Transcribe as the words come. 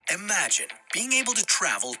Imagine being able to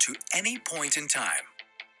travel to any point in time.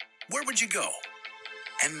 Where would you go?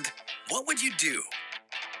 And what would you do?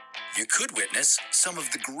 You could witness some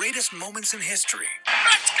of the greatest moments in history.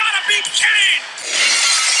 That's gotta be Kane!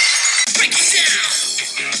 Break it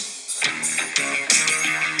down!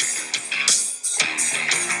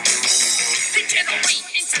 Degenerate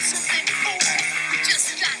into something cool. You just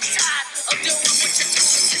got tired of doing what you're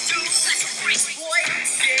told to do. That's a race, boy.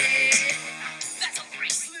 Yeah. That's a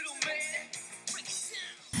race, little man. Break it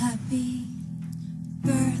down. Happy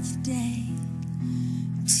birthday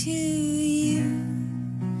to you.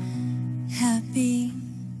 Happy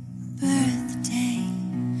birthday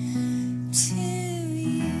to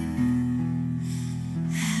you.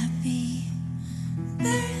 Happy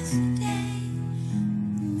birthday,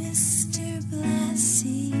 Mr.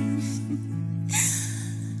 Blassie.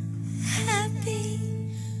 Happy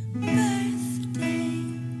birthday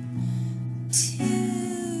to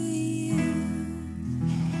you.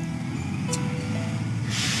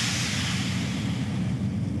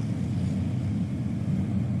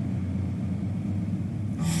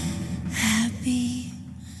 Happy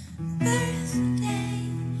birthday,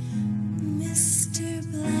 Mr.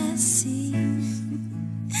 Blassie.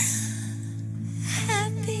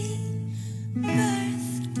 Happy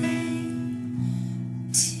birthday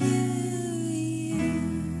to you.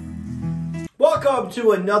 Welcome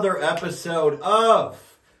to another episode of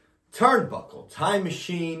Turnbuckle Time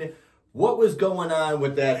Machine. What was going on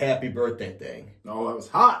with that happy birthday thing? Oh, it was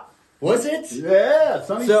hot. Was it? Yeah,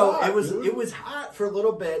 sunny So spot, it was. dude. It was hot for a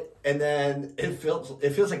little bit, and then it feels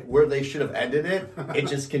like where they should have ended it. It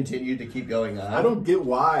just continued to keep going on. I don't get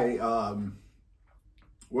why.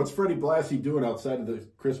 What's Freddie Blassie doing outside of the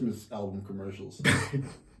Christmas album commercials?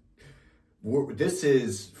 This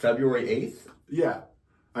is February 8th. Yeah,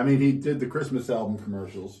 I mean, he did the Christmas album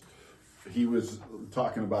commercials. He was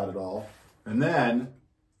talking about it all, and then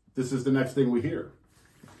this is the next thing we hear.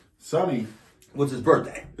 Sonny, What's his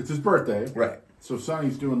birthday? it's his birthday, Right. So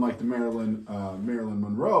Sonny's doing like the Marilyn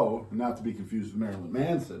Monroe, not to be confused with Marilyn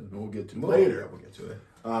Manson. We'll get to later. We'll get to it.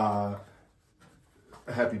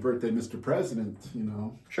 Happy birthday, Mr. President. You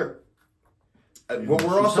know. Sure. Yeah, Well, we're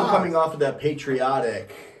she's also hot. coming off of that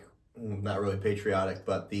patriotic, not really patriotic,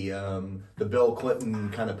 but the Bill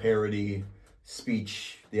Clinton kind of parody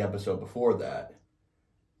speech, the episode before that.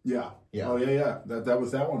 Yeah. Yeah. Oh, yeah. That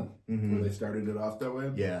was that one Mhm. where they started it off that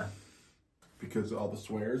way. Yeah. Because of all the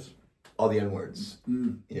swears. All the N-words.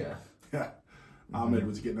 Mm. Yeah. Yeah. Ahmed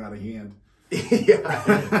was getting out of hand.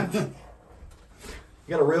 Yeah.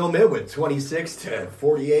 You got to reel him in with 26 to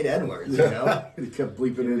 48 N-words, you know? He kept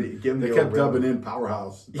bleeping in. Give him They the kept old dubbing rhythm. in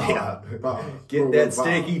Powerhouse. Yeah. Powerhouse. Get that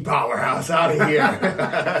sticky powerhouse out of here.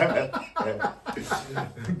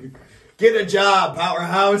 Get a job,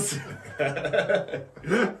 powerhouse.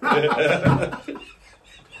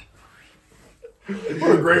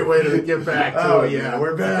 What a great way to get back to Oh, it. yeah, man.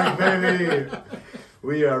 we're back, baby.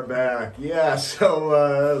 We are back. Yeah,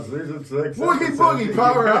 so, season 6. Boogie Boogie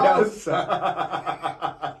Powerhouse.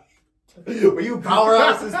 Will you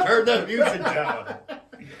powerhouses turn that music down?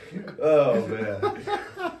 Oh, man.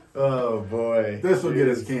 Oh, boy. This will get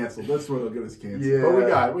us canceled. This one will get us canceled. Yeah.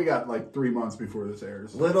 But we got like 3 months before this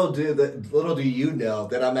airs. Little do you know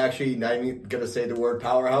that I'm actually not even going to say the word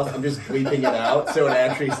powerhouse. I'm just bleeping it out so it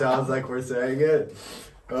actually sounds like we're saying it.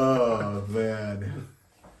 Oh, man.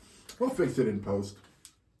 We'll fix it in post.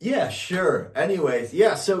 Yeah, sure. Anyways,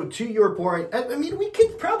 yeah, so to your point, I mean, we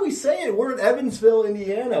could probably say it. We're in Evansville,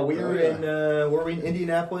 Indiana. We were were we in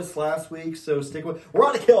Indianapolis last week, so stick with... We're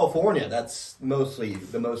out of California. That's mostly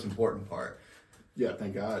the most important part. Yeah,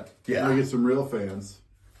 thank God. Yeah. We get some real fans.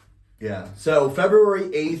 Yeah. So February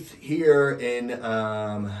 8th here in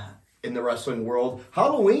the wrestling world.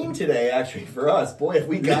 Halloween today, actually, for us. Boy, if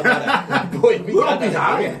we got that. Boy, if we A little got that.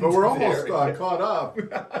 behind, but we're almost there. caught up.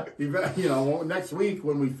 You know, next week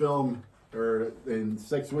when we film, or in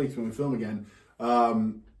 6 weeks when we film again,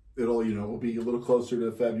 we'll be a little closer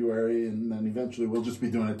to February, and then eventually we'll just be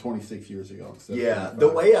doing it 26 years ago. Instead of Yeah. 25. The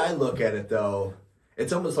way I look at it, though,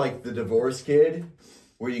 it's almost like the divorce kid,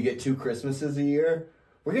 where you get 2 Christmases a year.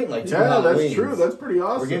 We're getting like 2 Yeah, Halloweens. that's true. That's pretty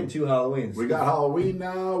awesome. We're getting 2 Halloweens. We got Halloween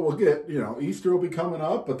now. We'll get, Easter will be coming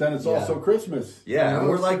up, but then it's Yeah. also Christmas. Yeah, and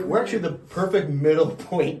we're actually the perfect middle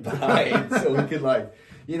point behind. So we could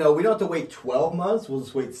we don't have to wait 12 months. We'll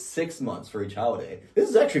just wait 6 months for each holiday. This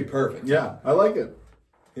is actually perfect. Yeah, I like it.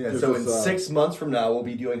 Yeah. This So is, in 6 months from now, we'll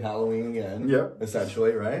be doing Halloween again. Yep.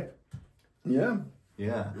 Essentially, right? Yeah.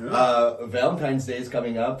 Yeah. Yeah. Valentine's Day is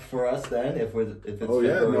coming up for us then. If it's Oh,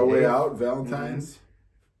 yeah. February No Way 8th. Out, Valentine's.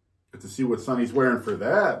 Get to see what Sonny's wearing for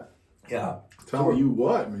that. Yeah. Tell you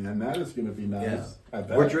what, man, that is going to be nice. Yeah. I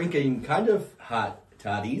bet. We're drinking kind of hot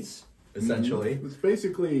toddies, essentially. It's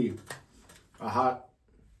basically a hot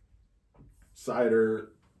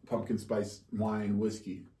cider, pumpkin spice wine,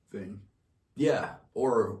 whiskey thing. Yeah.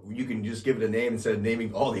 Or you can just give it a name instead of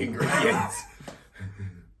naming all the ingredients.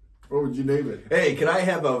 What would you name it? Hey, can I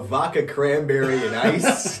have a vodka cranberry and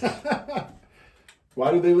ice?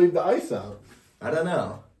 Why do they leave the ice out? I don't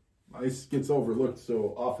know. Ice gets overlooked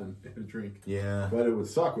so often in a drink. Yeah. But it would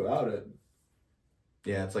suck without it.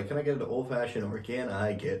 Yeah, it's like, can I get an old-fashioned or can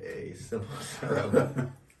I get a simple syrup?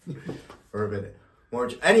 Bourbon.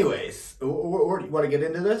 Orange. Anyways, you want to get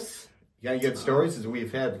into this? You got any good stories? Because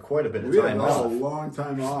we've had quite a bit of We have time a off. long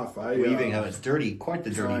time off. We even have quite the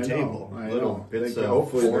dirty table. I Little know. bits Think of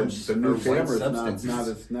hopefully orange the new or white camera's substances. not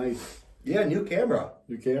as nice. Yeah, new camera.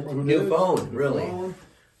 New camera? Who New did it? phone, New really.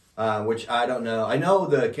 phone? Which I don't know. I know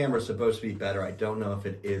the camera's supposed to be better. I don't know if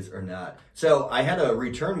it is or not. So I had to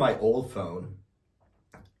return my old phone,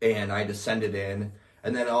 and I had to send it in,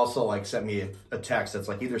 and then also like sent me a text that's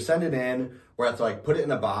like either send it in or I have to like put it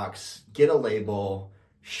in a box, get a label,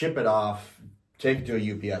 ship it off, take it to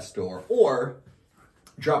a UPS store, or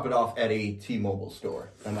drop it off at a T-Mobile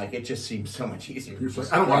store. And like it just seems so much easier. You're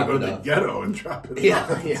Just like, I don't want to go to drop the it ghetto and drop it Yeah,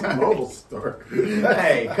 off. It's yeah. a mobile store. up.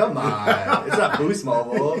 Hey, come on! It's not Boost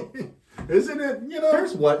Mobile. Isn't it? You know,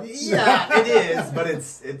 There's what? Yeah, it is, but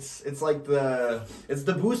it's like it's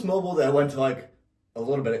the Boost Mobile that went to like a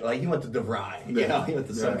little bit like he went to DeVry, you know, he went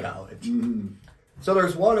to some college. So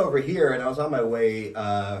there's one over here, and I was on my way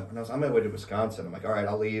to Wisconsin. I'm like, all right,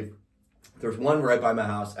 I'll leave. There's one right by my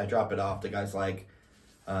house. I drop it off. The guy's like,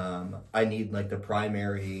 I need like the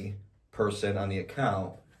primary person on the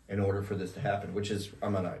account in order for this to happen, which is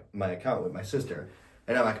I'm on my account with my sister.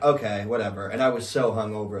 And I'm like, okay, whatever. And I was so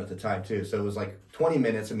hungover at the time, too. So it was like 20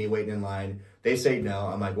 minutes of me waiting in line. They say no.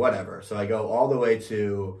 I'm like, whatever. So I go all the way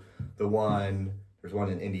to there's one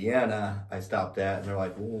in Indiana. I stopped at, and they're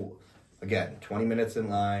like, ooh, again, 20 minutes in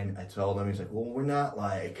line. I told them, he's like, well, we're not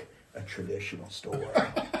like a traditional store.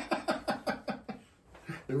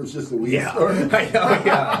 it was just a weed Yeah, store. I know,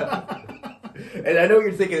 yeah. And I know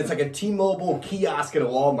you're thinking it's like a T-Mobile kiosk at a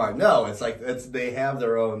Walmart. No, it's like they have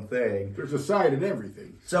their own thing. There's a sign and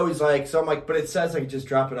everything. So I'm like, but it says I can just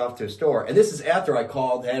drop it off to a store. And this is after I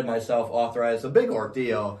called, had myself authorized, a big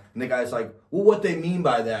ordeal. And the guy's like, well, what they mean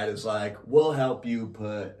by that is like, we'll help you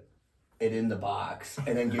put it in the box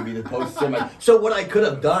and then give you the postage. I'm like, so what I could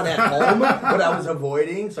have done at home, what I was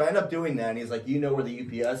avoiding. So I ended up doing that. And he's like, you know where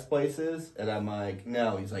the UPS place is? And I'm like,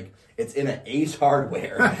 no. He's like, it's in an Ace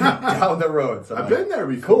Hardware down the road. So I'm I've like, been there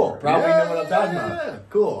before. cool. Probably Yeah, know what I'm talking yeah, about. yeah.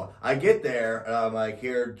 Cool. I get there and I'm like,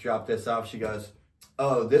 here, drop this off. She goes,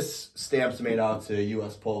 oh, this stamp's made out to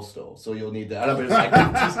U.S. Postal, so you'll need that. And I'm just like,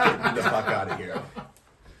 just get me the fuck out of here.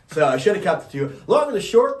 So I should have kept it to you. Long and the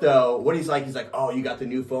short, though, what he's like, oh, you got the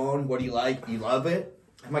new phone? What do you like? You love it?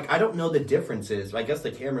 I'm like, I don't know the differences. I guess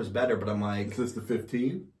the camera's better, but I'm like, Is this the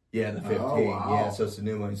 15? yeah, the 15. Oh, wow. Yeah, so it's the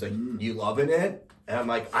new one. He's like, you loving it? And I'm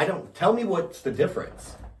like, tell me what's the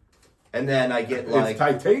difference. And then I get like, It's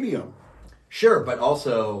titanium. sure, but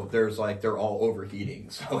also there's like, they're all overheating.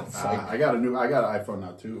 So it's like, I got an iPhone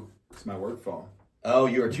now too. It's my work phone. oh,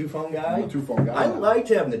 you're a two-phone guy? I'm a two-phone guy I now. liked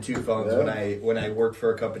having the two phones Yeah. when I worked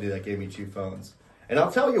for a company that gave me two phones. And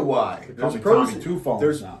I'll tell you why. There's probably two phones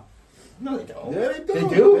there's, now. No, they don't. Yeah, they do.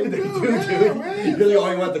 They do? They do, dude. yeah, right. You're the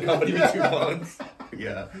only one at the company with two phones.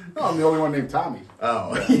 Yeah. No, I'm the only one named Tommy.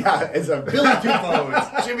 Oh, yeah. It's a Billy two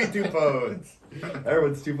phones. Jimmy two phones.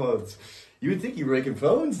 Everyone's two phones. You would think you were making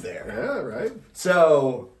phones there. Yeah, right.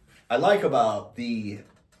 So, I like about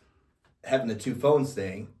having the two phones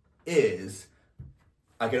thing is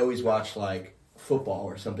I could always watch like football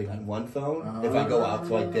or something on one phone. If I go out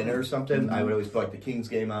to like dinner or something, I would always put like the Kings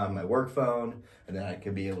game on my work phone, and then I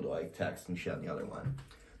could be able to like text and shit on the other one.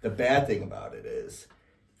 The bad thing about it is,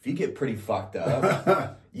 if you get pretty fucked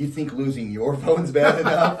up, you think losing your phone's bad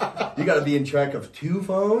enough. You got to be in track of two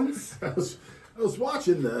phones. I was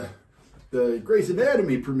watching the Grey's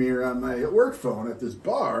Anatomy premiere on my work phone at this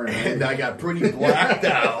bar, And I got pretty blacked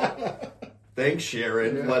out. Thanks,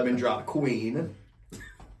 Sharon. Yeah. Lemon drop queen.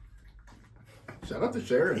 shout out to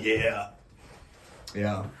Sharon. Yeah.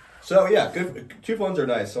 Yeah. So, yeah, good. Two phones are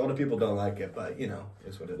nice. A lot of people don't like it, but, you know,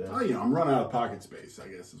 it's what it is. Oh, I'm running out of pocket space, I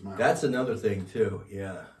guess, is my. That's another thing, too.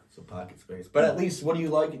 Yeah. Some pocket space. But at least, what do you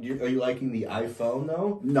like? Are you liking the iPhone,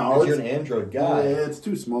 though? No, 'Cause you're it's- an Android Yeah, guy. it's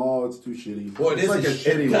too small. It's too shitty. Well, it's like a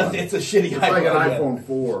shitty one. It's a shitty It's like an yeah. iPhone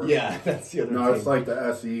 4. Yeah, that's the other No, thing. it's like the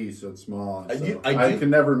SE, so it's small. I So do- I can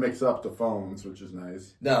never mix up the phones, which is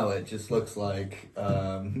nice. No, it just looks like...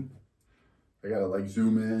 I gotta like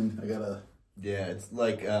zoom in. I gotta Yeah, it's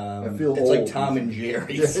like feel it's like old. Tom and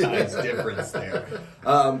Jerry size difference there.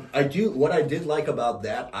 What I did like about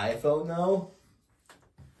that iPhone though,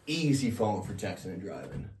 easy phone for texting and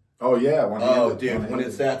driving. Oh yeah. When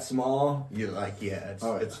it's that small, you're like, yeah,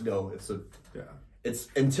 yeah. it's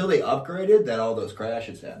until they upgraded that all those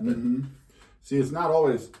crashes happen. See, it's not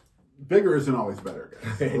always bigger isn't always better,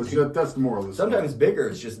 guys. That's the moral of the story. Sometimes bigger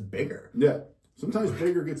is just bigger. Yeah. Sometimes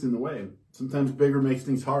bigger gets in the way. Sometimes bigger makes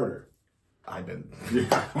things harder. I've been.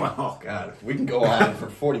 Yeah. Well, God, we can go on for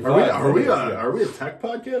 45. are we minutes. a tech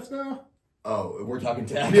podcast now? Oh, we're talking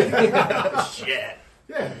tech. Shit.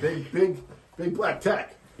 Yeah. Big black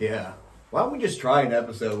tech. Yeah. Why don't we just try an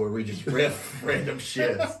episode where we just riff random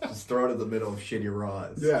shits, just throw it in the middle of shitty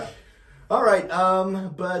Raws? Yeah. All right.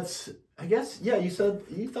 But I guess you said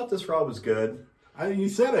you thought this Raw was good. You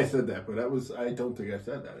said I said that, but I don't think I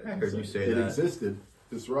said that. I heard you say it that. existed.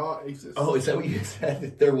 This Raw existed. Oh, is that what you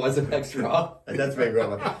said? There was a next Raw? And that's big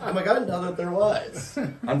Raw. Oh my God, I didn't know that there was.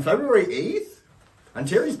 On February 8th? On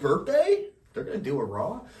Terry's birthday? They're going to do a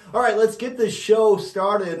Raw? All right, let's get this show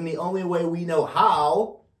started in the only way we know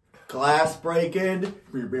how. Glass breaking.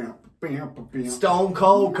 Stone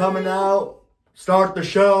Cold coming out. Start the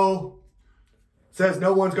show. Says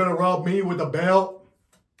no one's going to rob me with a belt.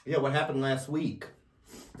 Yeah, what happened last week?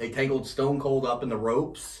 They tangled Stone Cold up in the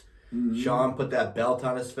ropes. Sean put that belt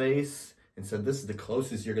on his face and said, this is the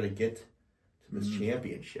closest you're going to get to this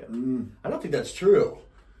championship. I don't think that's true.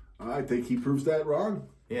 I think he proves that wrong.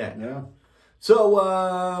 Yeah. Yeah.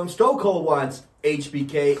 So, Stone Cold wants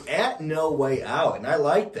HBK at No Way Out, and I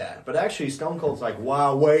like that. But actually, Stone Cold's like,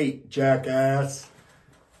 wow, wait, jackass.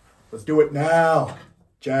 Let's do it now,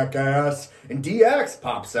 jackass. And DX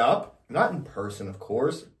pops up, not in person, of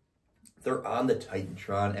course. They're on the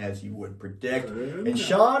Titantron, as you would predict. And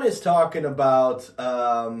Sean is talking about,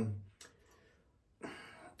 I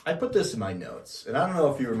put this in my notes, and I don't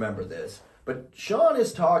know if you remember this, but Sean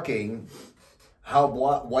is talking how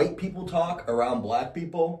white people talk around black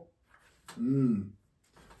people.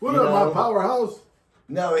 What up, my powerhouse?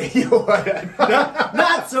 No, you know what?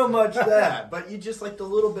 Not so much that, but you just like the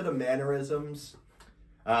little bit of mannerisms.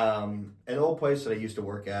 An old place that I used to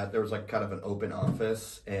work at, there was like kind of an open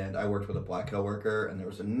office, and I worked with a black coworker, and there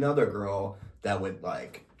was another girl that would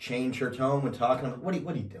like change her tone when talking. I'm like,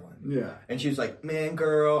 what are you doing? Yeah. And she was like, man,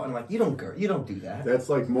 girl. And I'm like, you don't do that. That's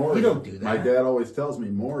like Maury. You don't do that. My dad always tells me,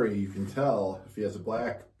 Maury, you can tell if he has a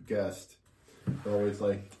black guest. They always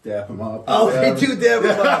like dap him up. Oh, they do dap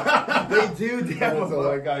him up. They do dap him So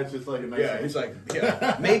up. that guy's just like a nice. Yeah, he's like,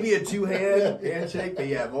 maybe a two-hand handshake, but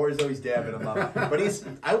yeah, Maury's always dabbing him up. But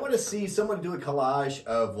I want to see someone do a collage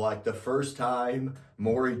of like the first time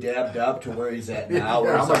Maury dabbed up to where he's at now.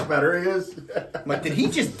 Where how it's much like, better he is. I'm like, did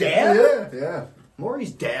he just dab? Yeah.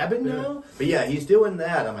 Maury's dabbing now? But yeah, he's doing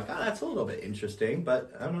that. I'm like, that's a little bit interesting,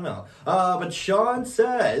 but I don't know. But Sean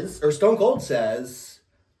says, or Stone Cold says,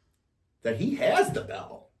 that he has the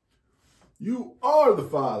belt. You are the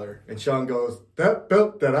father. And Sean goes, that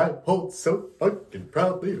belt that I hold so fucking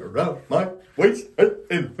proudly around my waist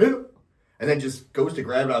and middle. And then just goes to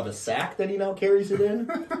grab it out of a sack that he now carries it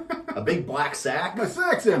in. A big black sack. My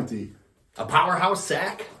sack's empty. A powerhouse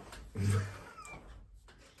sack.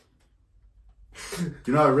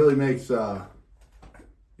 You know, it really makes, Powerhouse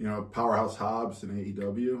Hobbs in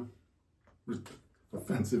AEW.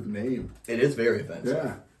 Offensive name. It is very offensive.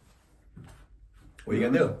 Yeah. What are you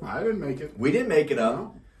going to do? I didn't make it. We didn't make it up.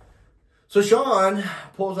 No. So Sean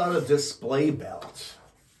pulls out a display belt.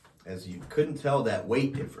 As you couldn't tell that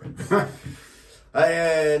weight difference.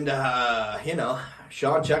 And,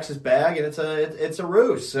 Sean checks his bag and it's a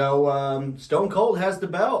ruse. So Stone Cold has the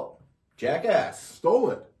belt. Jackass.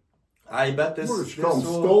 Stole it. I bet this... We're this called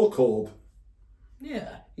will- Stole Cold.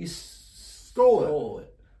 Yeah, he Stole it.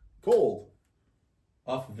 it. Cold.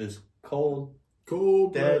 Off of his cold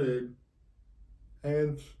Cold Dead. blooded.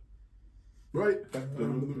 hands. Right. I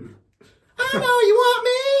know you want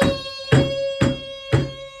me.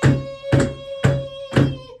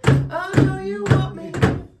 I know you want me.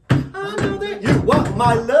 I know that you want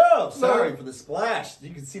my love. Sorry for the splash.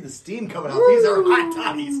 You can see the steam coming out. These are hot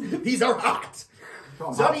toddies. These are hot.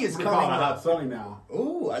 Sunny is We're coming calling it up. Hot Sunny now.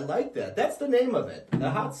 Ooh, I like that. That's the name of it. The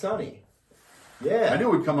Hot Sunny. Yeah. I knew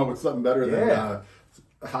we'd come up with something better than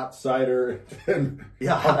hot cider and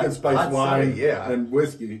pumpkin spice hot wine cider, yeah. and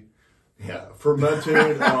whiskey. Yeah,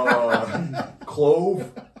 fermented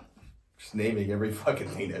clove. Just naming every fucking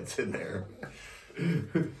thing that's in there.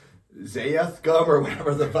 Zayeth gum or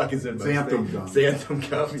whatever the fuck is in most Xanthan things. gum. Xanthan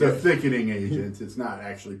gum. It's a thickening agent. It's not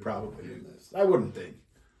actually probably in this. I wouldn't think.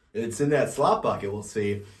 It's in that slop bucket, we'll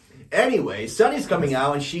see. Anyway, Sunny's coming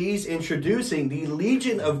out and she's introducing the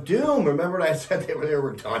Legion of Doom. Remember what I said they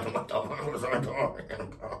were done? What was I talking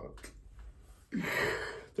about?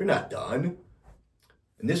 They're not done.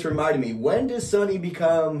 And this reminded me, when does Sunny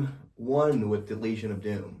become one with the Legion of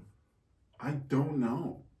Doom? I don't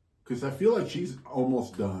know. Because I feel like she's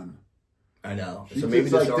almost done. I know. She's So maybe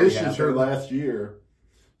just like, already this is her happened. last year.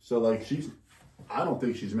 So, like, I don't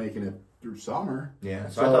think she's making it through summer. Yeah,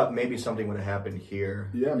 so I thought maybe something would have happened here.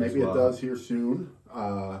 Yeah, maybe as well. it does here soon.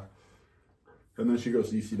 And then she goes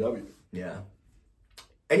to ECW. Yeah.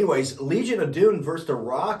 Anyways, Legion of Doom versus the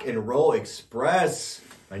Rock and Roll Express.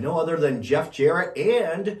 I know other than Jeff Jarrett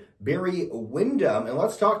and Barry Windham. And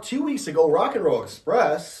let's talk 2 weeks ago, Rock and Roll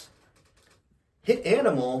Express hit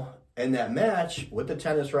Animal in that match with the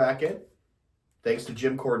tennis racket, thanks to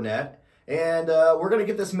Jim Cornette. And we're going to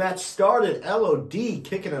get this match started. LOD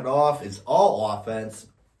kicking it off is all offense.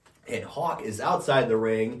 And Hawk is outside the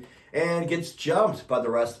ring and gets jumped by the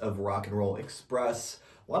rest of Rock and Roll Express.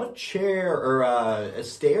 A lot of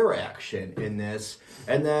stare action in this.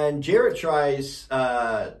 And then Jarrett tries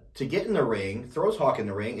to get in the ring, throws Hawk in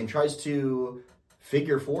the ring, and tries to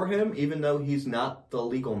figure for him, even though he's not the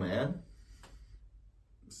legal man.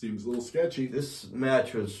 Seems a little sketchy. This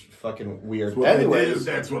match was fucking weird.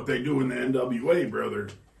 That's what they do in the NWA, brother.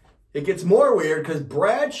 It gets more weird because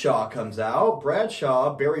Bradshaw comes out.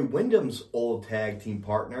 Bradshaw, Barry Windham's old tag team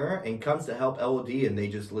partner, and comes to help LOD, and they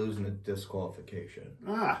just lose in a disqualification.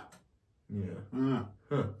 Yeah.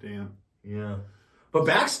 Damn. Yeah. But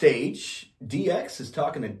backstage, DX is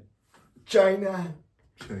talking to China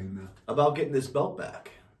about getting this belt back.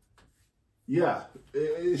 Yeah.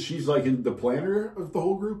 She's like in the planner of the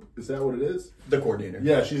whole group? Is that what it is? The coordinator.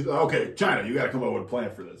 Yeah, she's okay. China, you got to come up with a plan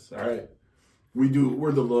for this. All right. We're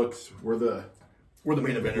the looks. We're the main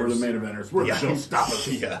eventers. We're the main eventers. We're the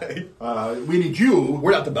showstoppers. Yeah. We need you.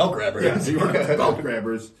 We're not the belt grabbers. Yeah, we're not the belt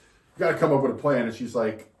grabbers. You got to come up with a plan. And she's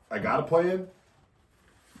like, I got a plan.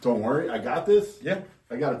 Don't worry, I got this. Yeah.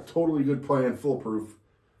 I got a totally good plan, foolproof.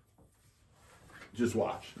 Just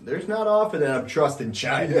watch. There's not often that I'm trusting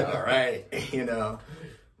China, Yeah. all right? You know.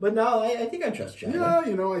 But no, I think I trust China.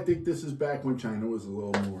 Yeah, I think this is back when China was a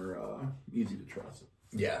little more easy to trust.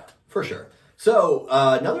 Yeah, for sure. So,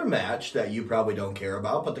 another match that you probably don't care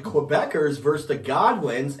about, but the Quebecers versus the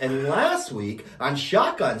Godwins. And last week, on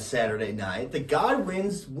Shotgun Saturday night, the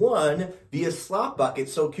Godwins won via slop bucket.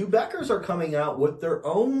 So, Quebecers are coming out with their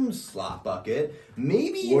own slop bucket.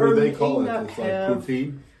 Maybe What do they may call it? not It's like have-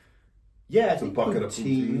 poutine? Yeah, I It's a think bucket of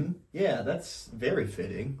poutine. Yeah, that's very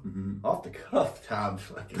fitting. Mm-hmm. Off the cuff, Tom.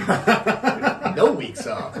 Fucking no weeks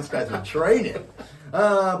off. This guy's been training.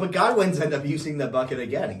 But Godwins end up using the bucket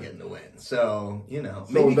again and getting the win. So, maybe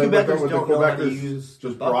Quebecers don't know how to use the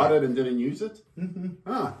just bucket. brought it and didn't use it? Mm-hmm.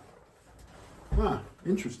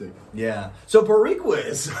 Interesting. Yeah. So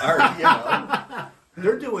Boricuas are,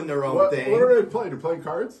 they're doing their own thing. What are they playing? They're playing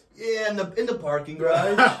cards? Yeah, in the parking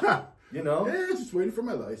garage. Yeah, just waiting for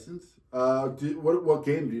my license. What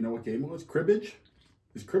game? Do you know what game it was? Cribbage?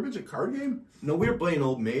 Is cribbage a card game? No, we were playing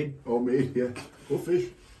Old Maid. Old Maid, yeah. Go fish.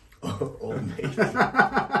 Old Maid.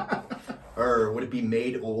 Or would it be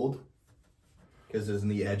made old? Because isn't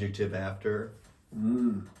the adjective after?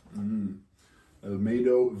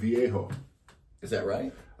 Maido Viejo. Is that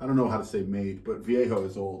right? I don't know how to say maid, but Viejo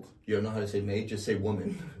is old. You don't know how to say maid? Just say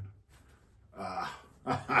woman.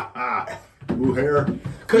 Mujer.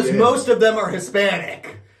 Because Viejo. most of them are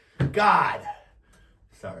Hispanic. God.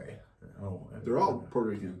 Sorry. Oh, They're all Puerto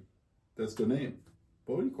Rican. That's the name.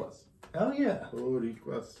 Boricuas. Oh, yeah.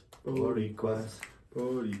 Boricuas. Boricuas.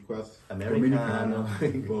 Boricuas. Americano.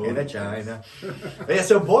 Dominicano. In a China. Yeah,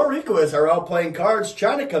 so Boricuas are out playing cards.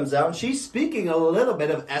 China comes out and she's speaking a little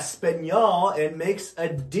bit of Espanol and makes a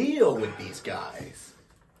deal with these guys.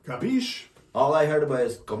 Capiche? All I heard about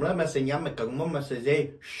is, ¿Cómo se llama? ¿Cómo se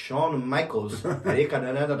dice? Shawn Michaels.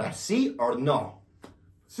 ¿Sí or no?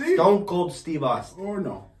 See? Stone Cold Steve Austin. Or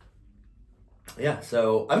no. Yeah,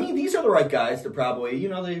 so, these are the right guys to probably,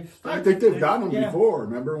 I think they've gotten him yeah. before.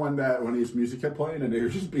 Remember when his music kept playing and they were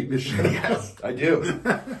just beating his shit? Yes, I do.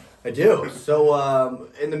 I do. So,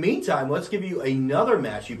 in the meantime, let's give you another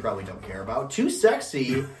match you probably don't care about. Too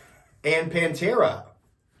Sexy and Pantera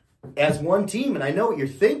as one team. And I know what you're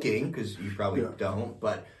thinking, because you probably don't,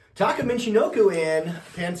 but Taka Michinoku and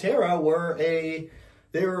Pantera were a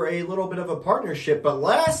little bit of a partnership. But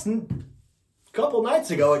couple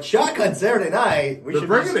nights ago at Shotgun Saturday Night, we They're should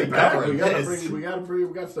bringing be it back. covering We gotta this. we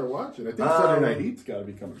gotta start watching. I think Saturday Night Heat's gotta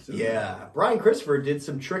be coming soon. Yeah, Brian Christopher did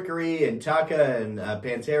some trickery, and Taka and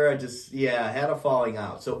Pantera just, had a falling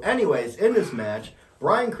out. So anyways, in this match,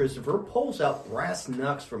 Brian Christopher pulls out brass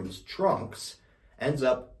knucks from his trunks, ends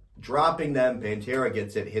up dropping them. Pantera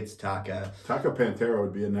gets it, hits Taka. Taco Pantera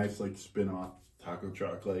would be a nice like spin-off taco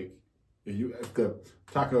truck. Like if the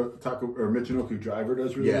taco or Michinoku driver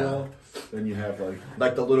does really Yeah. well, then you have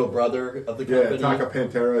Like the little brother of the yeah, company. Taco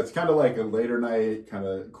Pantera. It's kind of like a later night kind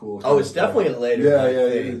of cool. Oh, it's definitely a later yeah, night yeah,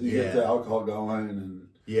 thing. You get the alcohol going and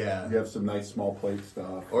Yeah. you have some nice small plate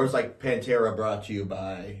stuff. Or it's like Pantera brought to you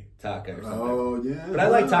by Taka or something. Oh yeah, But I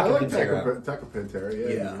like Taco Pantera. Taco Pantera, yeah.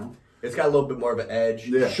 Yeah. You know. It's got a little bit more of an edge.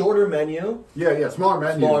 Yeah. Shorter menu. Yeah, smaller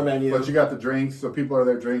menu. Smaller menu. But you got the drinks, so people are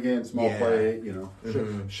there drinking, small Yeah. plate,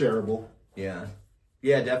 shareable. Yeah.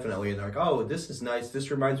 Yeah, definitely. And they're like, oh, this is nice. This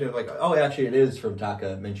reminds me of like, oh, actually, it is from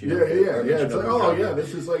Taka Michinoku. Yeah. or It's like, Michinoku oh Driver. yeah,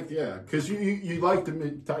 this is like because you like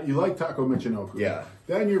you like Taco Michinoku. Yeah.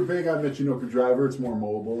 Then you're big on Michinoku Driver. It's more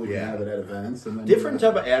mobile. You Yeah. can have it at events and then Different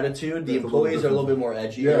type of attitude. The That's a little employees are a little bit more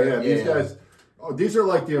edgy. Yeah. These guys, these are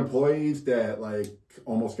like the employees that like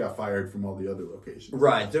almost got fired from all the other locations.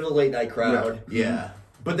 Right. They're the late night crowd. Right. Yeah.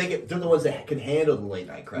 But they're the ones that can handle the late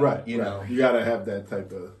night crowd. Right. You know. you got to have that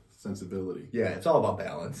type of sensibility. Yeah, it's all about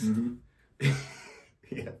balance. Mm-hmm.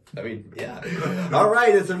 Yeah, I mean, yeah. All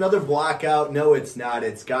right, it's another blackout. No, it's not.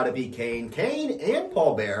 It's got to be Kane. Kane and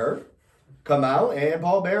Paul Bearer come out, and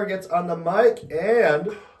Paul Bearer gets on the mic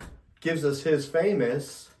and gives us his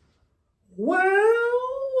famous, well.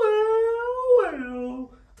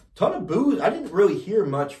 Ton of boos. I didn't really hear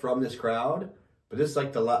much from this crowd, but this is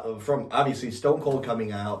like from obviously Stone Cold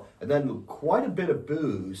coming out, and then quite a bit of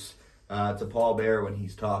boos to Paul Bearer when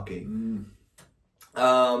he's talking.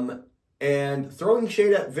 And throwing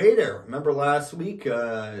shade at Vader. Remember last week,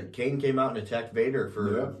 Kane came out and attacked Vader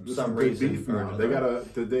for this some is big reason. beef or now. another.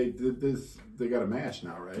 They got a match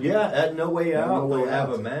now, right? Yeah, at No Way Out, No Way they'll have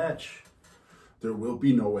Out. a match. There will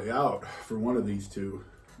be no way out for one of these two.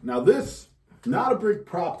 Now this, not a big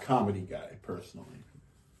prop comedy guy personally.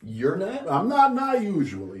 You're not? I'm not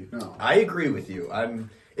usually, no. I agree with you.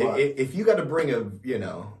 But- If you got to bring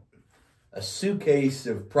a suitcase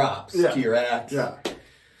of props Yeah. to your act. Yeah.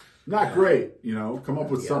 Not great, come up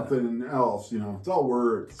with something else, it's all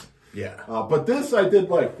words. Yeah. But this, I did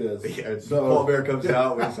like this. Yeah, So, Paul Bearer comes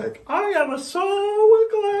out and he's like, I am a soul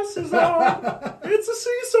with glasses on. It's a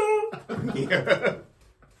seesaw. Yeah.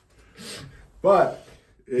 But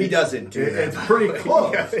He doesn't do that. It's pretty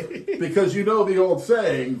close. Yeah. Because the old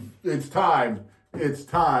saying, it's time,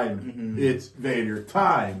 Mm-hmm. it's Vader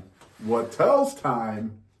time. What tells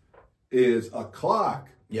time is a clock.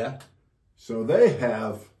 Yeah. So they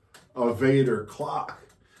have a Vader clock,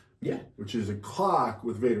 Yeah. which is a clock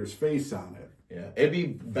with Vader's face on it. Yeah. It'd be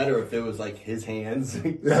better if it was like his hands.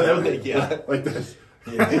 Yeah. Like this.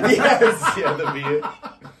 Yes. Yeah,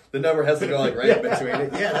 the number has to go like right between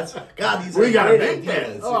it. Yeah, that's God. These We are gotta great make that.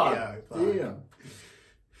 ideas. Oh, Yeah. damn.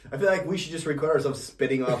 I feel like we should just record ourselves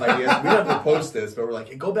spitting off ideas. We don't have to post this, but we're like,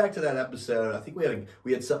 hey, go back to that episode. I think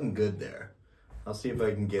we had something good there. I'll see if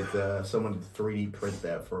I can get someone to 3D print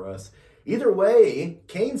that for us. Either way,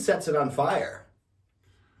 Kane sets it on fire.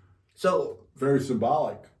 So, Very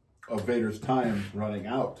symbolic of Vader's time running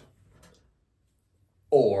out.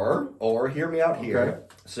 or hear me out here. Okay.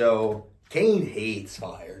 So, Kane hates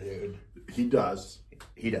fire, dude. He does.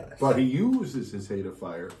 He does. But he uses his hate of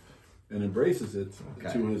fire and embraces it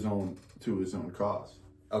Okay. to his own cause.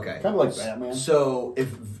 Okay. Kind of like Batman. So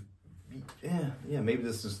yeah, maybe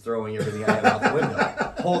this is throwing everything I have out the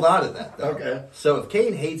window. Hold on to that, though. Okay. So if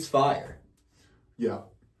Kane hates fire, Yeah.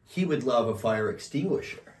 he would love a fire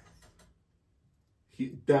extinguisher.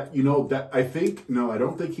 I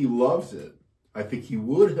don't think he loves it. I think he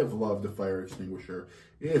would have loved a fire extinguisher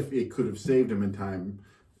if it could have saved him in time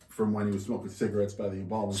from when he was smoking cigarettes by the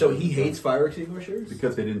embalming. So he hates fire extinguishers?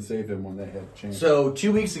 because they didn't save him when they had a chance. So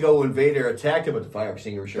 2 weeks ago when Vader attacked him with the fire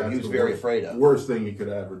extinguisher, That's he was the very worst- afraid of. Worst thing he could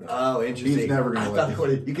have ever done. Oh, interesting. He's never going to let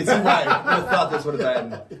this. You can see why I would have thought this would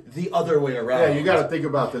have been the other way around. Yeah, you got to think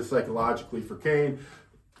about this psychologically for Kane.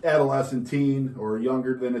 Adolescent teen or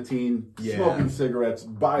younger than a teen, Yeah. smoking cigarettes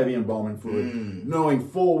by the embalming fluid, knowing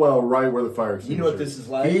full well right where the fire extinguisher. You know what this is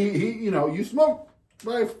like? He you smoke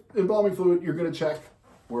by embalming fluid, you're going to check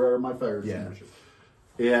where are my fire Yeah. extinguishers.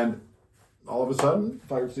 And all of a sudden,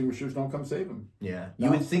 fire extinguishers don't come save him. Yeah. You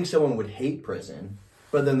would think someone would hate prison,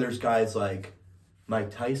 but then there's guys like Mike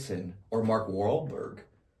Tyson or Mark Wahlberg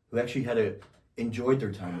who actually enjoyed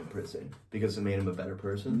their time in prison because it made him a better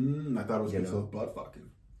person. I thought it was because know. of butt fucking.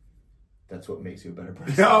 That's what makes you a better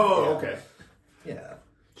person. Oh, Yeah. okay. Yeah.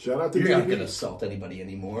 Shout out to You're not JB. going to assault anybody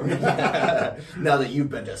anymore. Now that you've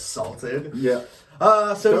been assaulted. Yeah.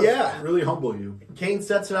 So Does yeah. really humble you. Kane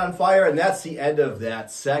sets it on fire, and that's the end of that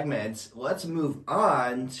segment. Let's move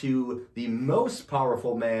on to the most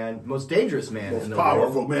powerful man, most dangerous man in Most the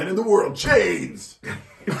powerful world. man in the world, Chains.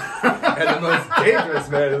 and the most dangerous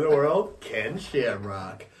man in the world, Ken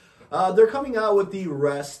Shamrock. They're coming out with the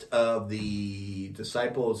rest of the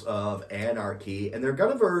Disciples of Anarchy, and they're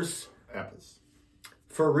going to verse Apples.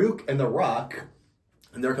 Farouk and The Rock,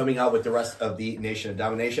 and they're coming out with the rest of the Nation of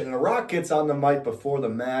Domination. And The Rock gets on the mic before the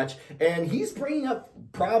match, and he's bringing up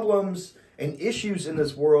problems and issues in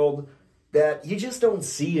this world that you just don't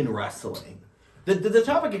see in wrestling. The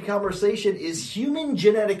topic of conversation is human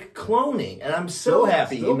genetic cloning, and I'm so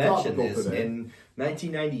happy you mentioned topical this today. in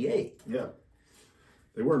 1998. Yeah.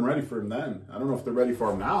 They weren't ready for him then. I don't know if they're ready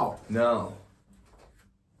for him now. No.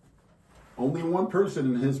 Only one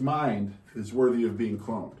person in his mind is worthy of being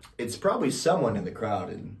cloned. It's probably someone in the crowd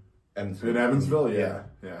in Evansville. In Evansville, yeah.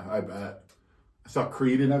 Yeah, I bet. I saw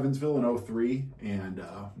Creed in Evansville in 03, and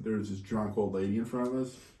there was this drunk old lady in front of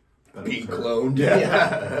us. Bet it Being was her. cloned.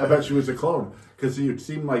 Yeah. I bet she was a clone. Because it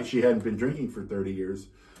seemed like she hadn't been drinking for 30 years.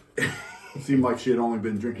 It seemed like she had only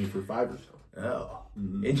been drinking for 5 or so. Oh,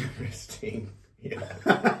 interesting. Yeah.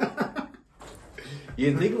 You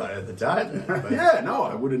didn't think about it at the time. But Yeah, no,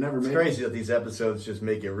 I would have never It's made crazy that these episodes just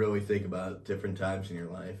make you really think about different times in your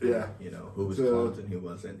life. And, Yeah. you know, who was It's, cloned and who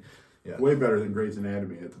wasn't. Yeah. Way better than Grey's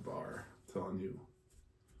Anatomy at the bar. I'm telling you.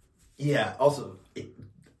 Yeah, also,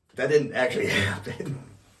 that didn't actually happen.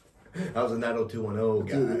 I was a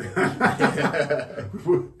 90210 guy.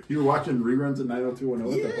 You were watching reruns of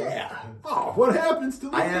 90210 at the bar? Yeah. Oh, what happens to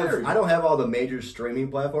the I don't have all the major streaming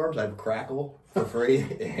platforms. I have Crackle for free,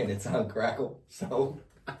 and it's on Crackle. So,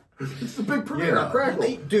 It's a big premiere on Crackle.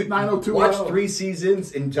 Dude, 90210. watch 3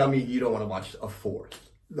 seasons and tell me you don't want to watch a 4th.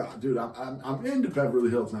 No, dude, I'm into Beverly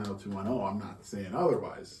Hills 90210. I'm not saying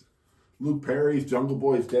otherwise. Luke Perry's Jungle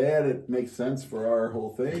Boy's dad. It makes sense for our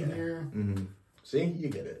whole thing here. See, you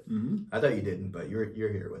get it. I thought you didn't, but you're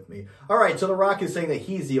here with me. All right, so The Rock is saying that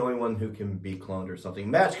he's the only one who can be cloned or something.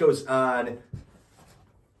 Match goes on.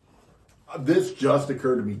 This just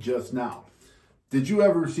occurred to me just now. Did you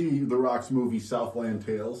ever see The Rock's movie Southland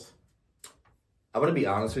Tales? I'm going to be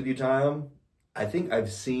honest with you, Tom. I think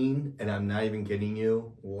I've seen, and I'm not even kidding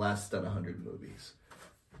you, less than 100 movies.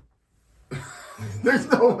 There's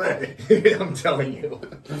no way. I'm telling you.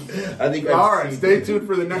 I think I've All right, seen- stay tuned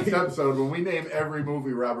for the next episode when we name every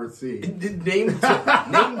movie Robert C. Name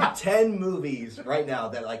 10 movies right now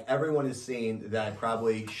that like everyone has seen that I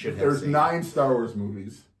probably should have There's seen. 9 Star Wars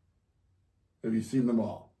movies. Have you seen them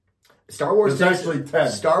all? Star Wars There's takes, actually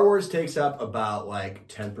 10. Star Wars takes up about like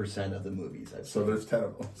 10% of the movies I've So seen. there's 10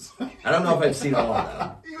 of them. I don't know if I've seen all of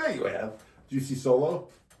them. Yeah, you have. Did you see Solo?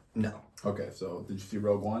 No. Okay, so did you see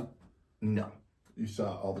Rogue One? No. You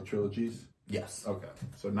saw all the trilogies? Yes. Okay,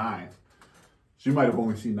 so 9. So you might have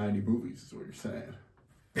only seen 90 movies, is what you're saying.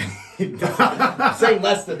 I'm saying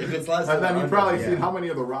less than, if it's less than And then 100, you've probably yeah. seen, how many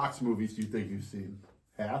of the Rock's movies do you think you've seen?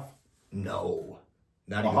 Half? No.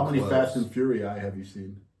 Not Well, even how many close. Fast and Furious have you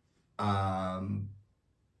seen?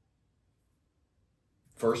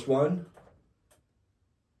 First one,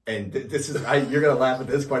 and this is you're gonna laugh at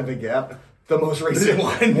this, quite a big gap. The most recent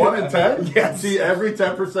one, 1 in 10? Yes. See every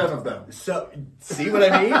 10% of them. So see what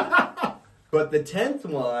I mean? But the 10th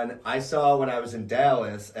one I saw when I was in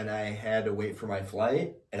Dallas, and I had to wait for my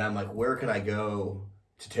flight, and I'm like, where can I go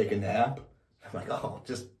to take a nap? I'm like, oh,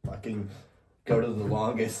 just fucking go to the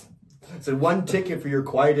longest. So 1 ticket for your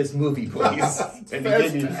quietest movie, please. And he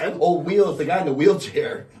gave me Fast 10. old Wheels. The guy in the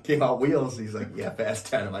wheelchair came out Wheels. He's like, yeah, Fast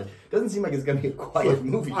 10. I'm like, doesn't seem like it's gonna be a quiet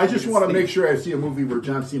movie. I just want to make sure I see a movie where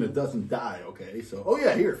John Cena doesn't die, okay? So, oh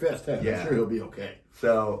yeah, here, Fast 10. Yeah. I'm sure he'll be okay.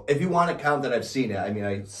 So if you want to count that I've seen it, I mean,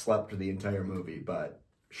 I slept through the entire movie, but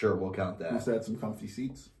sure, we'll count Let's that. add some comfy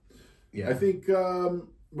seats. Yeah. I think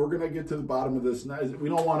we're going to get to the bottom of this. We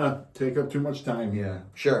don't want to take up too much time here. Yeah,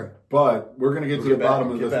 sure. But we're going to get We'll to the get back-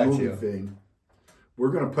 bottom of get this back to movie you. thing.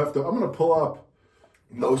 We're going to I'm going to pull up.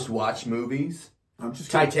 Most watched movies. I'm just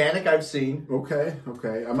gonna, Titanic, I've seen. Okay.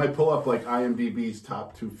 I might pull up like IMDb's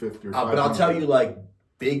top 250 or 500. But I'll tell you, like,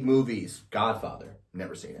 big movies. Godfather.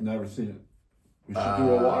 Never seen it. Never seen it. We should do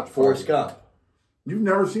a watch. Forrest party. Gump. You've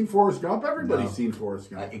never seen Forrest Gump? Everybody's No. seen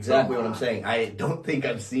Forrest Gump. Exactly Come what I'm on. saying. I don't think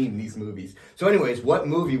I've seen these movies. So anyways, what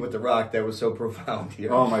movie with The Rock that was so profound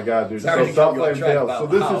here? Oh my God, dude. Sorry So to cut you off Southland track Tales. about So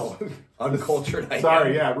this how is uncultured I am.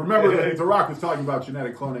 Sorry, yeah. Remember that The Rock was talking about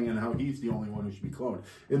genetic cloning and how he's the only one who should be cloned.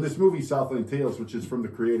 In this movie, Southland Tales, which is from the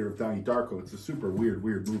creator of Donnie Darko, it's a super weird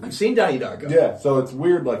movie. I've seen Donnie Darko. Yeah, so it's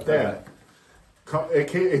weird like that. Okay.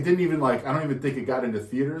 It didn't even I don't even think it got into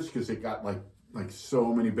theaters because it got like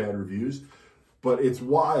so many bad reviews. But it's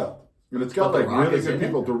wild. And it's got But The like Rock really is good in it?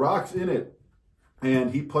 people. The Rock's in it.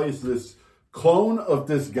 And he plays this clone of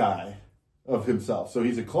this guy, of himself. So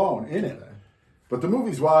he's a clone in it. But the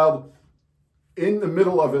movie's wild. in the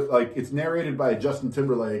middle of it, like it's narrated by Justin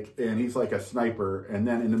Timberlake, and he's like a sniper. And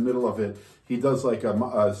then in the middle of it, he does like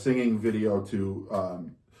a singing video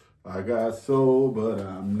to "I Got Soul, But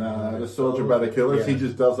I'm Not a Soldier" by the Killers. Yeah. He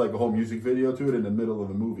just does like a whole music video to it in the middle of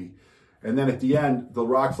the movie. And then at the end, The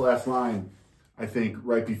Rock's last line, I think,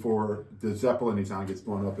 right before the Zeppelin he's on gets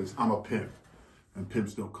blown up, is "I'm a pimp, and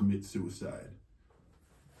pimps don't commit suicide."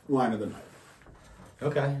 Line of the night.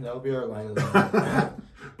 Okay, that'll be our line of the night.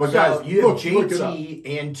 But So guys, you have look it up.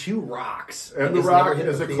 JT and two Rocks. And The it's never Rock hit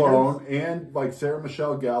is the a theaters? clone, and like Sarah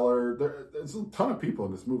Michelle Gellar. There's a ton of people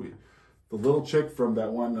in this movie. The little chick from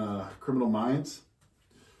that one Criminal Minds,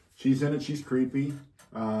 she's in it. She's creepy.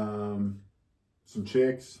 Some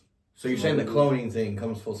chicks. So you're saying the cloning thing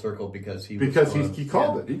comes full circle because he He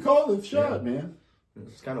called it. He called it shot, man.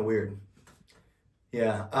 It's kind of weird.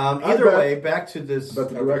 Yeah. I Either bet- way, back to this. But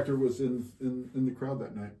the director was in the crowd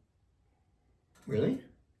that night. Really?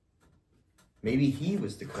 Maybe he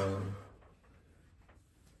was the clone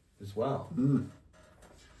as well.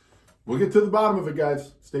 We'll get to the bottom of it,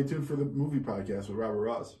 guys. Stay tuned for the movie podcast with Robert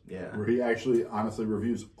Ross. Yeah. Where he actually honestly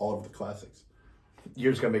reviews all of the classics.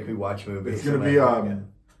 You're just gonna make me watch movies. It's gonna I'm be like,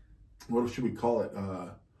 what should we call it?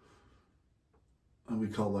 We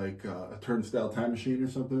call like a turnstile time machine or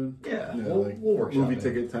something. Yeah, like we'll workshop movie it.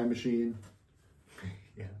 ticket time machine.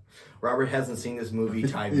 Yeah. Robert hasn't seen this movie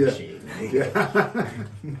Time Yeah. Machine. Yeah.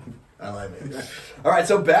 I like it. All right,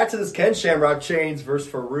 so back to this Ken Shamrock Chains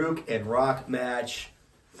versus Farouk and Rock match.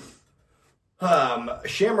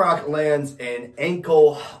 Shamrock lands an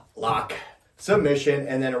ankle lock submission,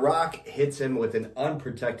 and then Rock hits him with an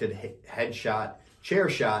unprotected headshot, chair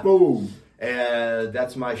shot. Boom. And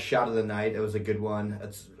that's my shot of the night. It was a good one.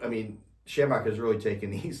 Shamrock has really taken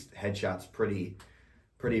these headshots pretty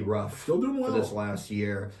rough. Still doing well. For this last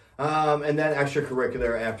year. And then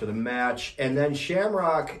extracurricular after the match. And then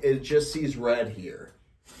Shamrock just sees red here.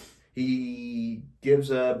 He gives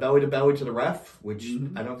a belly-to-belly to the ref, which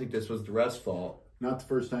I don't think this was the ref's fault. Not the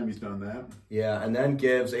first time he's done that. Yeah, and then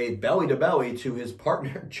gives a belly-to-belly to his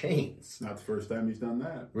partner, Chains. Not the first time he's done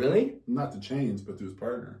that. Really? Not to Chains, but to his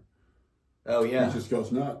partner. Oh, yeah. He just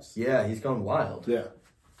goes nuts. Yeah, he's going wild. Yeah.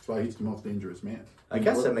 That's why he's the most dangerous man. I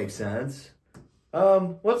guess that makes sense.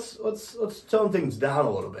 Let's tone things down a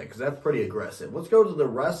little bit because that's pretty aggressive. Let's go to the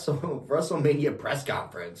WrestleMania press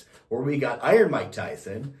conference where we got Iron Mike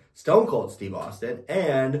Tyson, Stone Cold Steve Austin,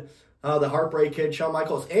 and the Heartbreak Kid Shawn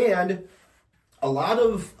Michaels, and a lot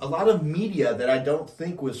of media that I don't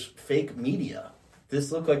think was fake media. This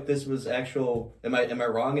looked like this was actual. Am I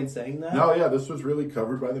wrong in saying that? No, yeah, this was really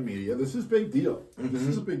covered by the media. This is a big deal. This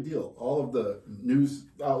is a big deal. All of the news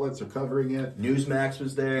outlets are covering it. Newsmax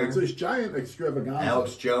was there. It's this giant extravaganza.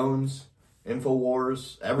 Alex Jones,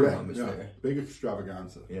 Infowars, everyone was there. Big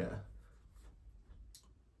extravaganza. Yeah.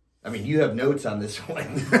 I mean, you have notes on this one. I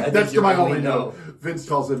think That's you my really only know. note. Vince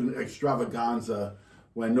calls it an extravaganza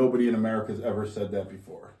when nobody in America has ever said that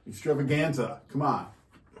before. Extravaganza. Come on.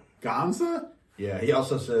 Gonza? Yeah, he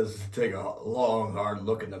also says, take a long, hard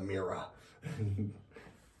look in the mirror.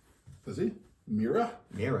 Does he? Mira?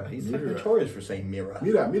 Mirror. He's like Mira. notorious for saying mirror.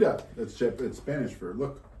 Mira. It's Spanish for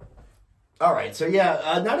look. All right, so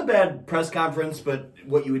yeah, not a bad press conference, but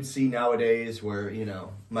what you would see nowadays where,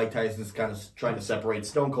 Mike Tyson's kind of trying to separate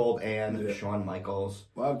Stone Cold and Shawn Michaels.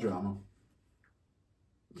 A lot of drama.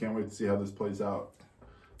 Can't wait to see how this plays out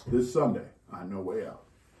this Sunday on No Way Out.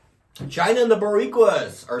 China and the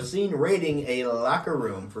Boricuas are seen raiding a locker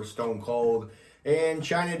room for Stone Cold, and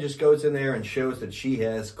China just goes in there and shows that she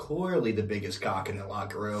has clearly the biggest cock in the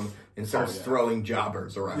locker room and starts throwing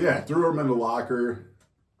jobbers around. Yeah, threw him in the locker.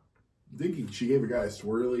 I think she gave a guy a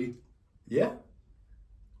swirly. Yeah.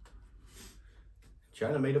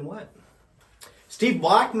 China made him wet. Steve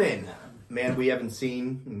Blackman, man we haven't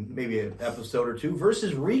seen in maybe an episode or two,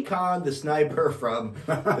 versus Recon the Sniper from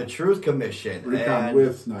the Truth Commission. Recon And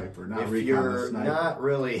with Sniper, not if Recon you're the Sniper. not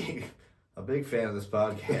really a big fan of this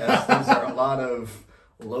podcast, these are a lot of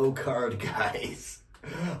low-card guys.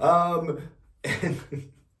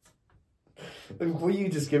 Will you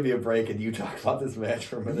just give me a break and you talk about this match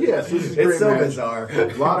for a minute? Yes, this is a it's great so match. bizarre.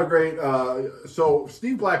 A lot of great. So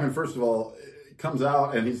Steve Blackman, first of all, comes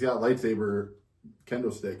out and he's got lightsaber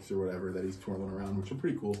kendo sticks or whatever that he's twirling around, which are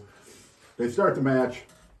pretty cool. They start the match,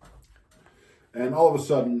 and all of a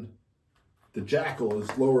sudden, the Jackal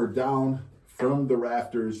is lowered down from the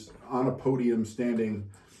rafters on a podium standing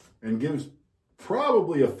and gives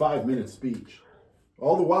probably a 5-minute speech.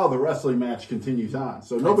 All the while, the wrestling match continues on.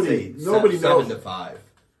 So nobody knows. 7 to 5.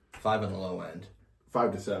 5 on the low end.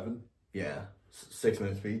 5 to 7. Yeah. 6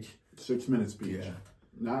 minute speech. 6-minute speech. Yeah.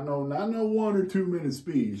 Not no 1 or 2 minute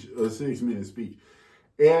speech. A 6-minute speech.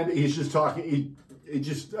 And he's just talking.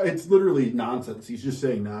 It's literally nonsense. He's just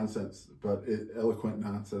saying nonsense, but eloquent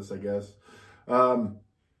nonsense, I guess.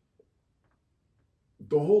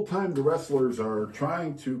 The whole time the wrestlers are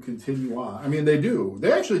trying to continue on. I mean, they do.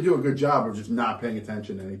 They actually do a good job of just not paying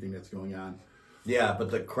attention to anything that's going on. Yeah, but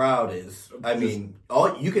the crowd is. I mean,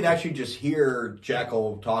 you can actually just hear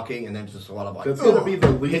Jackal talking, and then just a lot of like. That's going to be the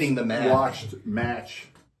least hitting the mat. watched match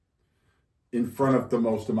in front of the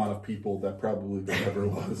most amount of people that probably there ever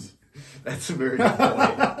was. That's a very good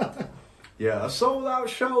point. Yeah, a sold-out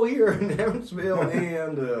show here in Evansville,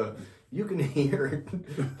 and you can hear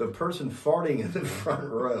the person farting in the front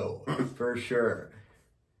row, for sure.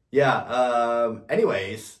 Yeah,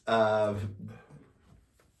 anyways,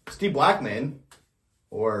 Steve Blackman,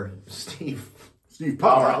 or Steve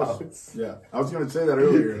Powerhouse. Yeah, I was going to say that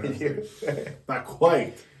earlier. Not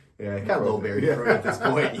quite. Yeah, it got a little buried for me at this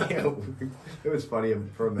point. Yeah, it was funny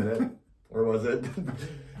for a minute. Or was it?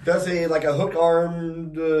 Does a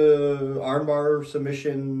hook-armed armbar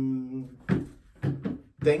submission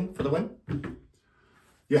thing for the win?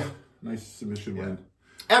 Yeah, nice submission win.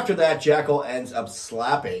 After that, Jackal ends up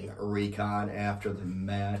slapping Recon after the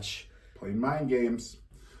match. Playing mind games.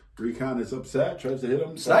 Recon is upset, tries to hit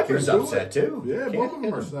him. Sniper's upset too. Yeah, both of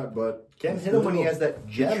them are upset, but can't hit him when he has that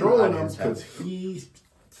gem controlling on him his head. because he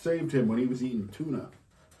saved him when he was eating tuna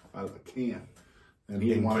out of a can, and he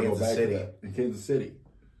didn't want to go back to that in Kansas City.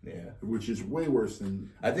 Yeah, which is way worse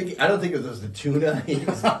than. I don't think it was the tuna. He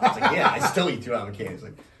was like, yeah, I still eat tuna out of a can. He's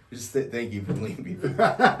like, just thank you for leaving me from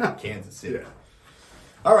Kansas City. Yeah.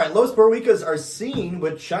 All right, Los Barricas are seen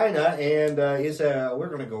with China, and we're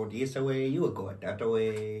gonna go this way. You will go that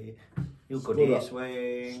way. You go Split this up.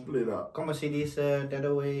 way. Split up. Como se dice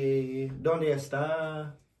that way? ¿Dónde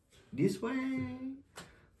está? This way.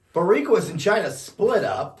 Barricas and China split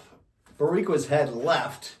up. Barricas head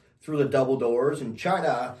left through the double doors, and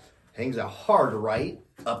China hangs a hard right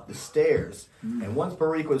up the stairs. And once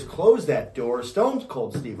Barricas closed that door, Stone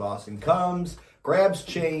Cold Steve Austin comes, grabs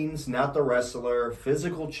chains, not the wrestler,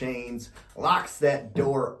 physical chains, locks that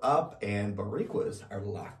door up, and Barricas are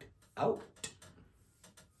locked out.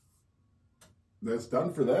 That's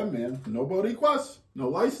done for them, man. No Boricuas, no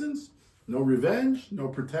license, no revenge, no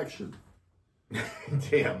protection.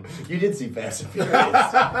 Damn, you did see Fast and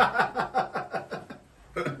Furious.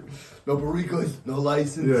 No Barricas, no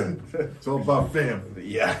license. Yeah, it's all about family.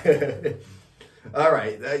 Yeah. All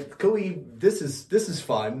right, this is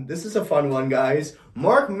fun. This is a fun one, guys.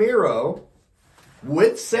 Mark Miro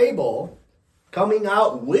with Sable coming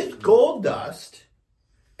out with Goldust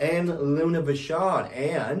and Luna Vachon.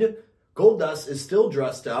 And Goldust is still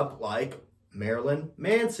dressed up like Marilyn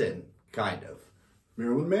Manson, kind of.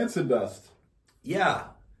 Marilyn Manson dust. Yeah,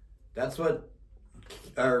 that's what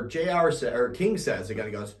JR said, or King says. He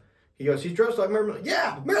goes, he's dressed like Marilyn.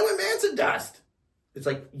 Yeah, Marilyn Manson dust. It's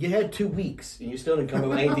like, you had 2 weeks, and you still didn't come up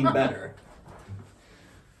with anything better.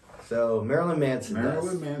 So, Marilyn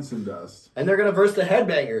Manson dust. And they're going to verse the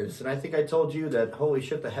Headbangers. And I think I told you that, holy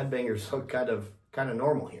shit, the Headbangers look kind of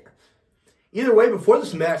normal here. Either way, before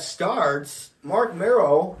this match starts, Mark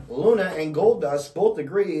Miro, Luna, and Goldust both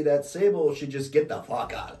agree that Sable should just get the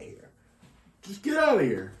fuck out of here. Just get out of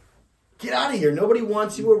here. Get out of here. Nobody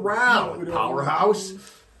wants you around, Powerhouse.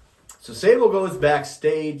 So Sable goes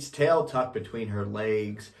backstage, tail tucked between her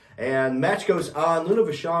legs, and match goes on. Luna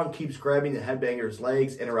Vachon keeps grabbing the Headbanger's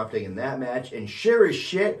legs, interrupting in that match, and sure as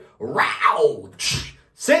shit, rouch!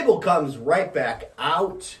 Sable comes right back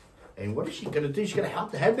out, and what is she going to do? She's going to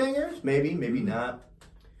help the Headbangers? Maybe, maybe not.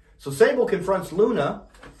 So Sable confronts Luna,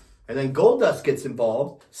 and then Goldust gets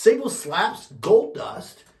involved. Sable slaps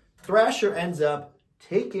Goldust. Thrasher ends up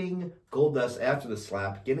taking Goldust after the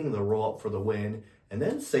slap, getting the roll up for the win. And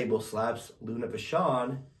then Sable slaps Luna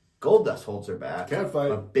Vachon. Goldust holds her back. Cat fight.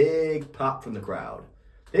 A big pop from the crowd.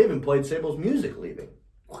 They even played Sable's music leaving.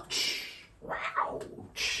 Wow. All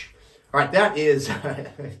right, that is...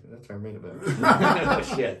 that's our main event. Oh,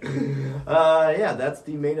 shit. Yeah, that's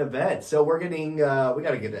the main event. So we're getting... we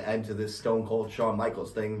got to get an end to this Stone Cold Shawn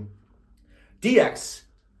Michaels thing. DX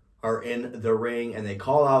are in the ring, and they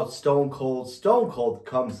call out Stone Cold. Stone Cold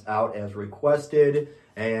comes out as requested,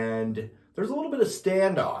 and... there's a little bit of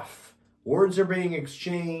standoff. Words are being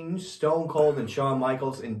exchanged, Stone Cold and Shawn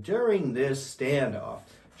Michaels, and during this standoff,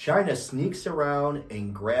 Chyna sneaks around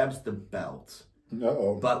and grabs the belt.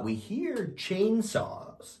 Uh-oh. But we hear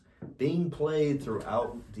chainsaws being played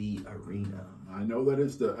throughout the arena. I know that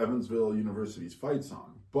is the Evansville University's fight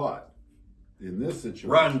song, but in this situation...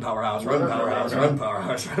 Run, Powerhouse, run, Powerhouse, run,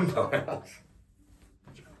 Powerhouse, run, Powerhouse.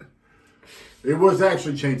 It was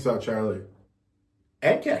actually Chainsaw Charlie.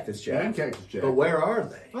 And Cactus Jack. And Cactus Jack. But where are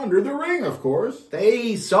they? Under the ring, of course.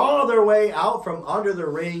 They saw their way out from under the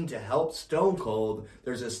ring to help Stone Cold.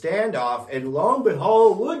 There's a standoff, and lo and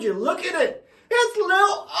behold, would you look at it? It's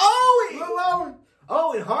Lil Owie! Lil Owie.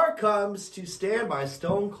 Owen Hart comes to stand by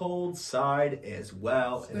Stone Cold's side as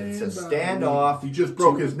well, and it's a standoff. He just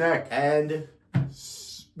broke his neck. And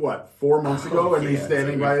What, 4 months ago, and he's yeah,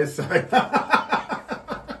 standing dude. by his side.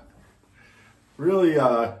 Really,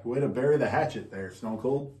 way to bury the hatchet there, Stone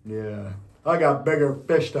Cold. yeah, I got bigger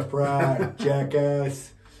fish to fry,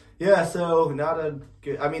 jackass. Yeah, so not a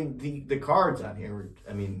good. I mean, the cards on here.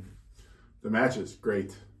 I mean, The match is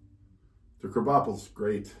great. The Krabappel's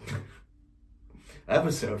great.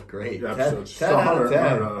 episode great. The 10 episode's 10 out of 10.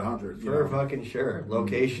 100 out of 100. For fucking sure.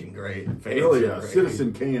 Location great. Fans Really are a great.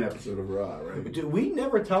 Citizen Kane episode of Raw, right? Dude, we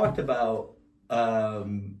never talked about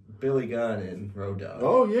Billy Gunn and Road Dogg.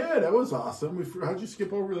 Oh, yeah, that was awesome. How'd you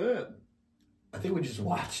skip over that? I think we just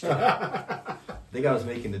watched it. I think I was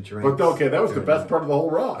making the drink. But okay, that was the best part of the whole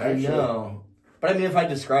Raw, I actually. know. But I mean, if I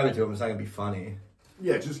describe it to him, it's not going to be funny.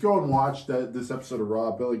 Yeah, just go and watch this episode of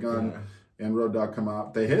Raw. Billy Gunn and Road Dogg come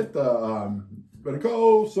out. They hit the better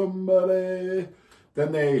go somebody.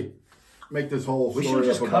 Then they make this whole We story should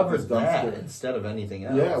just up about cover this that dumpster. instead of anything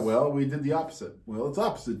else. Yeah, well, we did the opposite. Well, it's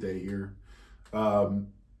opposite day here.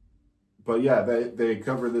 But yeah, they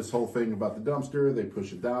cover this whole thing about the dumpster. They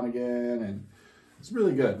push it down again, and it's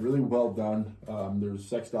really good, really well done. There's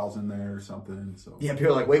sex dolls in there or something. So Yeah, people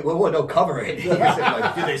are like, wait, don't cover it.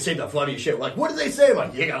 Like, dude, they say the funny shit. We're like, what did they say? I'm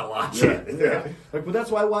like, you gotta watch it. Yeah. Like, well,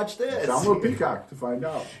 that's why I watched this. download Peacock to find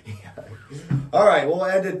out. All right, we'll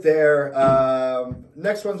end it there.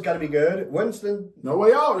 Next one's got to be good. Winston, No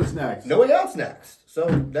Way Out is next. No Way Out's next. So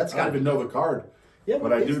that's I got don't to even be. know the card, Yeah,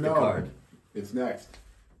 but I what do is the know card. it's next.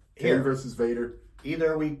 Here. Kane versus Vader.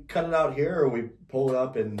 Either we cut it out here or we pull it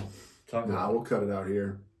up and talk Nah, about we'll cut it out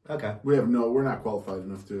here. it. Okay. We're not qualified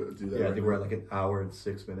enough to do that. Yeah, I right think now. we're at like an hour and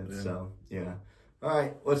 6 minutes. Yeah. So, yeah. All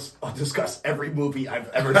right, I'll discuss every movie I've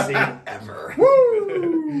ever seen ever.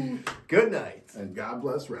 Woo! Good night. And God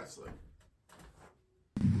bless wrestling.